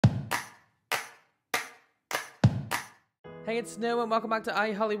Hey, it's Snow, and welcome back to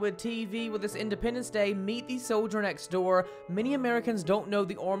iHollywood TV. With this Independence Day, meet the soldier next door. Many Americans don't know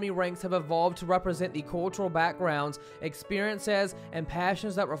the Army ranks have evolved to represent the cultural backgrounds, experiences, and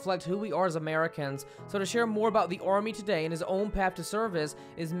passions that reflect who we are as Americans. So to share more about the Army today and his own path to service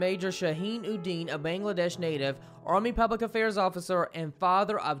is Major Shahin Uddin, a Bangladesh native, Army Public Affairs Officer, and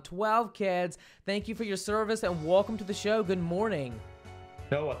father of 12 kids. Thank you for your service and welcome to the show. Good morning.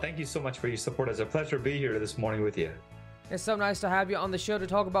 Noah, thank you so much for your support. It's a pleasure to be here this morning with you. It's so nice to have you on the show to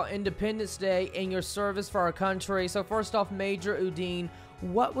talk about Independence Day and your service for our country. So first off, Major Uddin,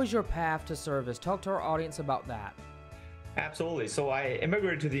 what was your path to service? Talk to our audience about that. Absolutely. So I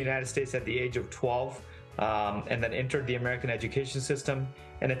immigrated to the United States at the age of 12 and then entered the American education system.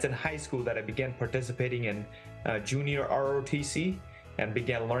 And it's in high school that I began participating in junior ROTC and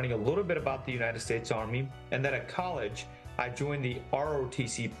began learning a little bit about the United States Army. And then at college, I joined the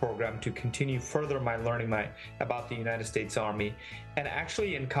ROTC program to continue further my learning about the United States Army. And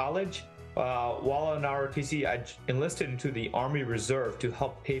actually in college, while in ROTC, I enlisted into the Army Reserve to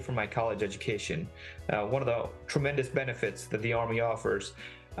help pay for my college education. One of the tremendous benefits that the Army offers.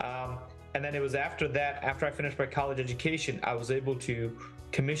 And then it was after that, after I finished my college education, I was able to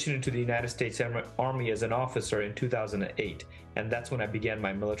commission into the United States Army as an officer in 2008. And that's when I began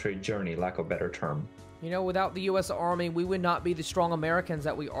my military journey, lack of a better term. You know, without the U.S. Army, we would not be the strong Americans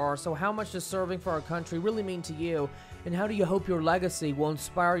that we are. So how much does serving for our country really mean to you? And how do you hope your legacy will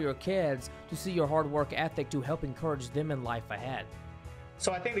inspire your kids to see your hard work ethic to help encourage them in life ahead?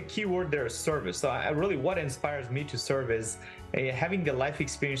 So I think the key word there is service. So really what inspires me to serve is having the life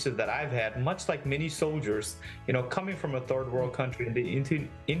experiences that I've had, much like many soldiers, you know, coming from a third world country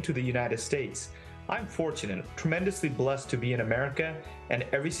into the United States. I'm fortunate, tremendously blessed to be in America, and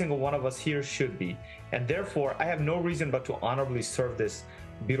every single one of us here should be. And therefore, I have no reason but to honorably serve this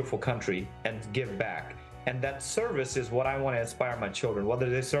beautiful country and give back. And that service is what I want to inspire my children, whether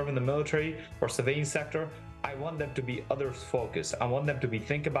they serve in the military or civilian sector. I want them to be others focused. I want them to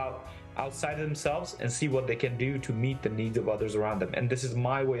think about outside of themselves and see what they can do to meet the needs of others around them. And this is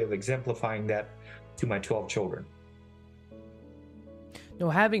my way of exemplifying that to my 12 children. Now,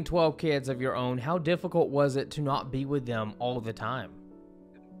 having 12 kids of your own, how difficult was it to not be with them all the time?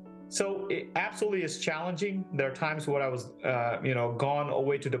 So it absolutely is challenging. There are times when I was, gone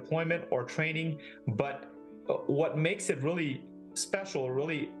away to deployment or training, but what makes it really special,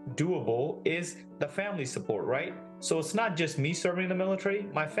 really doable is the family support, right? So it's not just me serving in the military,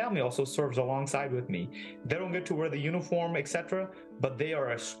 my family also serves alongside with me. They don't get to wear the uniform, etc., but they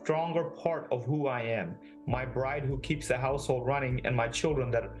are a stronger part of who I am. My bride who keeps the household running, and my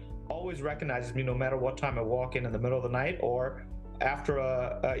children that always recognizes me no matter what time I walk in the middle of the night or after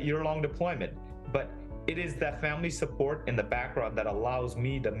a year-long deployment. But it is that family support in the background that allows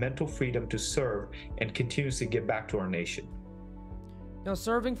me the mental freedom to serve and continuously give back to our nation. Now,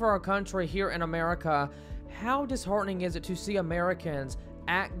 serving for our country here in America, how disheartening is it to see Americans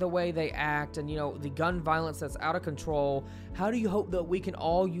act the way they act and, the gun violence that's out of control? How do you hope that we can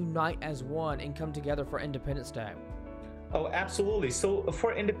all unite as one and come together for Independence Day? Oh, absolutely. So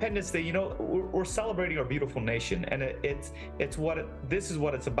for Independence Day, we're celebrating our beautiful nation, and this is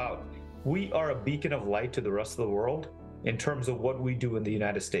what it's about. We are a beacon of light to the rest of the world in terms of what we do in the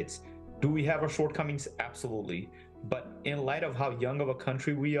United States. Do we have our shortcomings? Absolutely. But in light of how young of a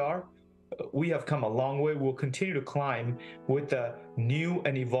country we are, we have come a long way. We'll continue to climb with the new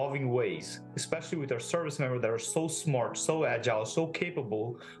and evolving ways, especially with our service members that are so smart, so agile, so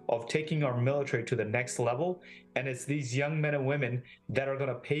capable of taking our military to the next level. And it's these young men and women that are going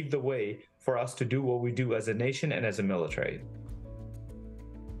to pave the way for us to do what we do as a nation and as a military.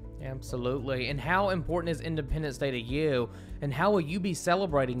 Absolutely. And how important is Independence Day to you? And how will you be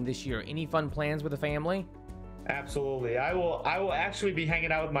celebrating this year? Any fun plans with the family? Absolutely. I will actually be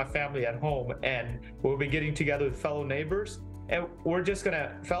hanging out with my family at home, and we'll be getting together with fellow neighbors, and we're just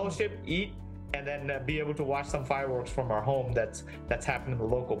gonna fellowship, eat, and then be able to watch some fireworks from our home that's happening in the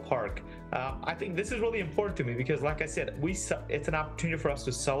local park. I think this is really important to me because, like I said, it's an opportunity for us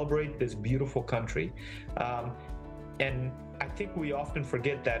to celebrate this beautiful country. And I think we often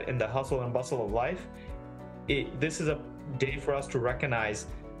forget that in the hustle and bustle of life, this is a day for us to recognize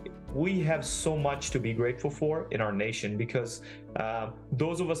we have so much to be grateful for in our nation, because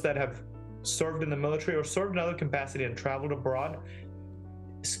those of us that have served in the military or served in other capacity and traveled abroad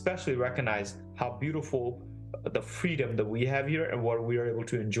especially recognize how beautiful the freedom that we have here and what we are able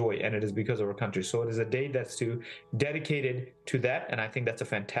to enjoy, and it is because of our country. So it is a day that's dedicated to that, and I think that's a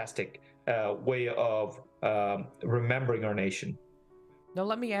fantastic way of remembering our nation. Now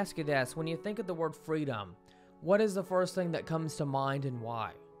let me ask you this, when you think of the word freedom, what is the first thing that comes to mind and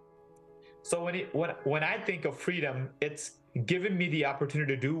why? So when I think of freedom, it's given me the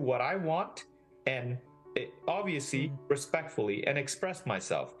opportunity to do what I want, and obviously respectfully, and express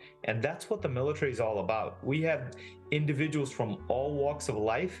myself. And that's what the military is all about. We have individuals from all walks of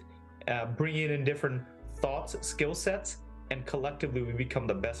life, bringing in different thoughts, skill sets, and collectively we become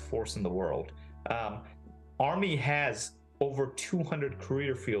the best force in the world. Army has over 200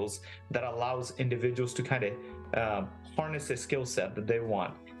 career fields that allows individuals to kind of harness a skill set that they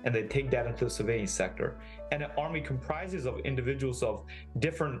want, and they take that into the civilian sector. And an Army comprises of individuals of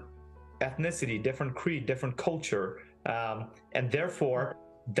different ethnicity, different creed, different culture, and therefore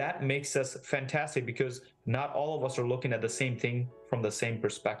that makes us fantastic, because not all of us are looking at the same thing from the same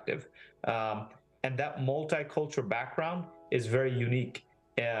perspective. And that multicultural background is very unique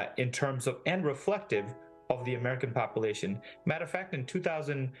in terms of, and reflective of the American population. Matter of fact, in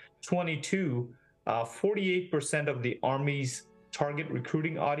 2022, 48% of the Army's target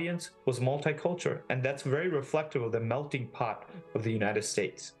recruiting audience was multicultural, and that's very reflective of the melting pot of the United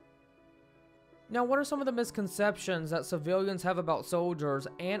States. Now, what are some of the misconceptions that civilians have about soldiers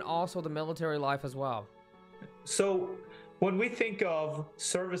and also the military life as well? So when we think of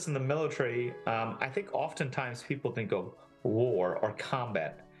service in the military, I think oftentimes people think of war or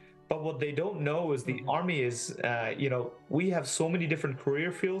combat. But what they don't know is the Army is, we have so many different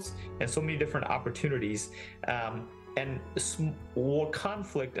career fields and so many different opportunities. And war,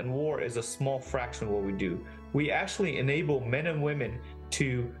 conflict and war is a small fraction of what we do. We actually enable men and women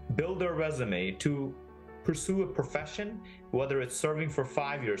to build their resume, to pursue a profession, whether it's serving for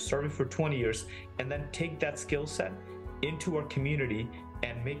 5 years, serving for 20 years, and then take that skill set into our community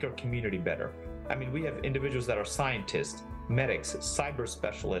and make our community better. I mean, we have individuals that are scientists, medics, cyber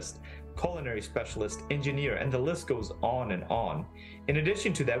specialists, culinary specialists, engineer, and the list goes on and on. In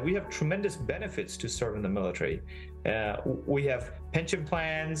addition to that, we have tremendous benefits to serve in the military. We have pension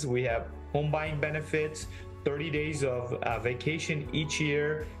plans, we have home buying benefits, 30 days of vacation each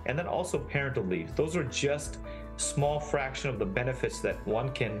year, and then also parental leave. Those are just small fraction of the benefits that one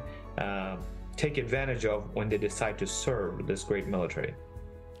can take advantage of when they decide to serve this great military.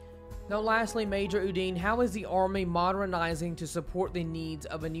 Now, lastly, Major Uddin, how is the Army modernizing to support the needs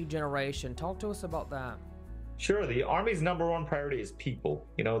of a new generation? Talk to us about that. Sure. The Army's #1 priority is people.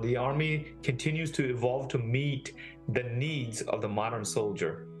 The Army continues to evolve to meet the needs of the modern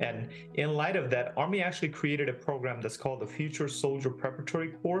soldier. And in light of that, Army actually created a program that's called the Future Soldier Preparatory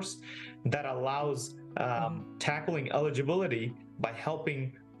Course that allows tackling eligibility by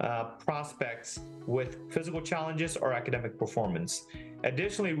helping prospects with physical challenges or academic performance.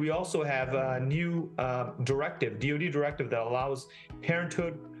 Additionally, we also have a new directive, DoD directive, that allows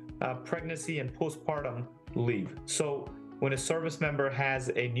parenthood, pregnancy, and postpartum leave. So when a service member has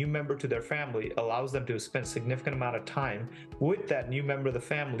a new member to their family, allows them to spend a significant amount of time with that new member of the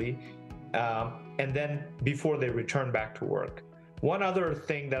family, and then before they return back to work. One other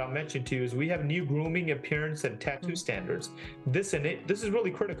thing that I'll mention to you is we have new grooming, appearance, and tattoo standards. This is really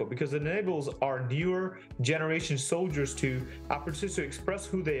critical because it enables our newer generation soldiers to opportunities to express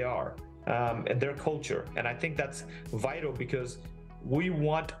who they are and their culture. And I think that's vital because we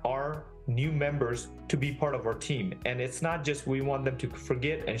want our new members to be part of our team. And it's not just we want them to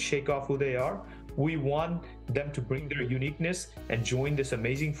forget and shake off who they are. We want them to bring their uniqueness and join this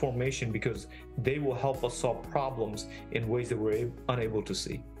amazing formation because they will help us solve problems in ways that we're unable to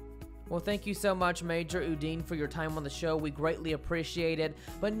see. Well, thank you so much, Major Uddin, for your time on the show. We greatly appreciate it.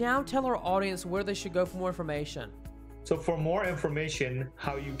 But now tell our audience where they should go for more information. So for more information,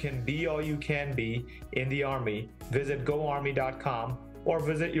 how you can be all you can be in the Army, visit goarmy.com or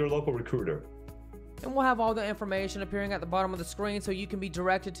visit your local recruiter. And we'll have all the information appearing at the bottom of the screen so you can be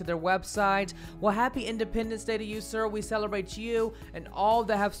directed to their website. Well, happy Independence Day to you, sir. We celebrate you and all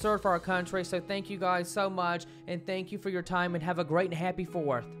that have served for our country. So thank you guys so much, and thank you for your time, and have a great and happy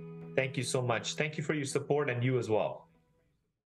 4th. Thank you so much. Thank you for your support, and you as well.